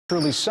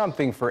Truly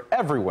something for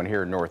everyone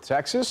here in North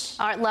Texas.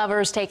 Art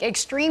lovers take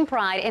extreme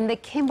pride in the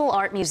Kimbell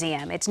Art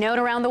Museum. It's known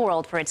around the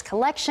world for its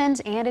collections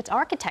and its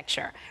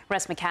architecture.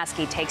 Russ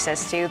McCaskey takes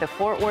us to the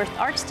Fort Worth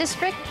Arts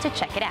District to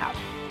check it out.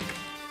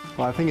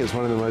 Well, I think it's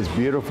one of the most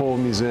beautiful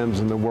museums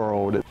in the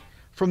world.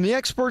 From the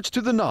experts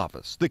to the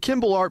novice, the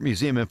Kimbell Art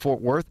Museum in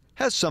Fort Worth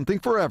has something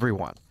for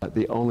everyone.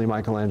 The only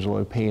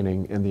Michelangelo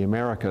painting in the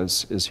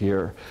Americas is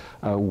here.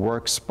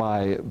 Works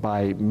by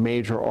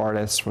major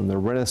artists from the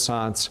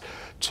Renaissance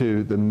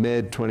to the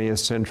mid-20th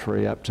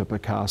century up to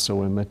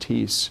Picasso and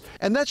Matisse.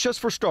 And that's just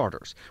for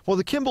starters. While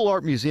the Kimbell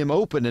Art Museum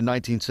opened in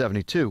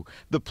 1972,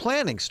 the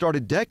planning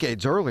started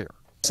decades earlier.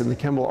 And the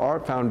Kimbell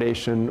Art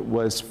Foundation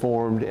was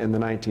formed in the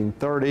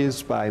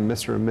 1930s by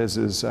Mr. and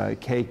Mrs.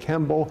 Kay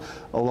Kimbell,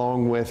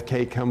 along with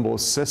Kay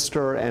Kimbell's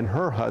sister and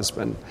her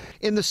husband.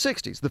 In the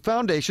 60s, the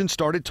foundation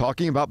started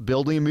talking about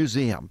building a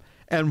museum.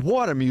 And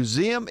what a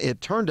museum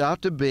it turned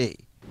out to be.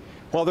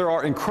 While there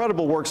are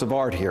incredible works of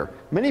art here,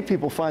 many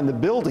people find the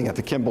building at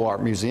the Kimbell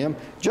Art Museum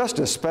just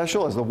as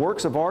special as the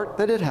works of art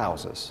that it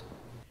houses.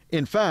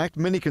 In fact,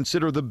 many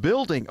consider the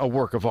building a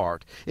work of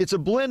art. It's a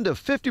blend of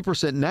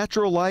 50%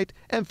 natural light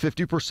and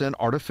 50%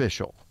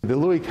 artificial. The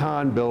Louis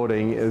Kahn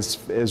building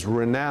is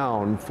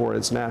renowned for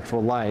its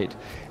natural light,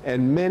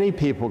 and many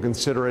people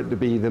consider it to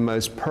be the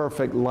most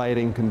perfect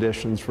lighting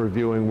conditions for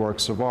viewing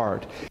works of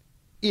art.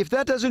 If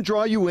that doesn't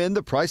draw you in,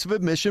 the price of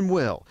admission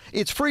will.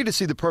 It's free to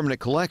see the permanent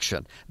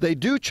collection. They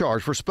do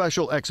charge for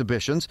special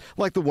exhibitions,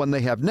 like the one they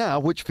have now,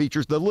 which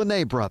features the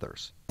Linné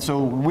brothers.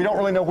 So we don't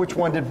really know which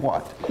one did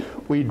what.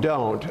 We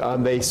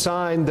don't. They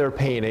signed their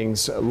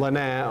paintings,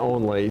 Linné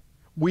only.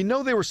 We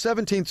know they were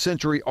 17th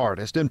century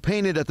artists and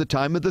painted at the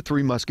time of the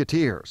Three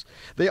Musketeers.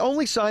 They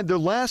only signed their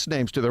last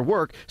names to their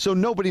work, so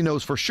nobody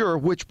knows for sure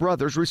which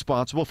brother's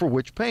responsible for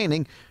which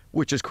painting,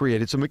 which has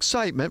created some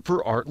excitement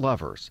for art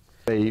lovers.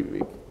 They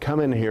come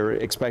in here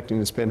expecting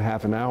to spend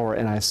half an hour,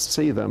 and I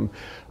see them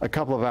a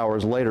couple of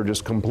hours later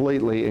just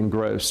completely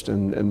engrossed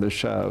in the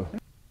show.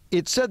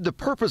 It's said the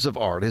purpose of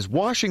art is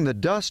washing the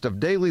dust of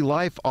daily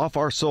life off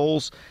our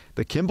souls.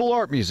 The Kimbell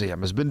Art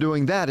Museum has been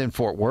doing that in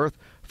Fort Worth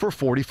for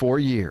 44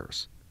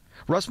 years.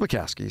 Russ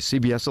McCaskey,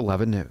 CBS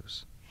 11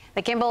 News.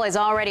 The Kimbell is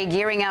already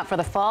gearing up for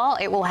the fall.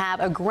 It will have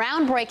a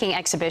groundbreaking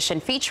exhibition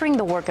featuring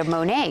the work of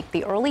Monet.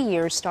 The early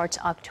years starts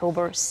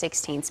October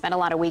 16th. Spent a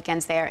lot of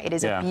weekends there. It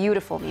is a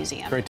beautiful museum. Great.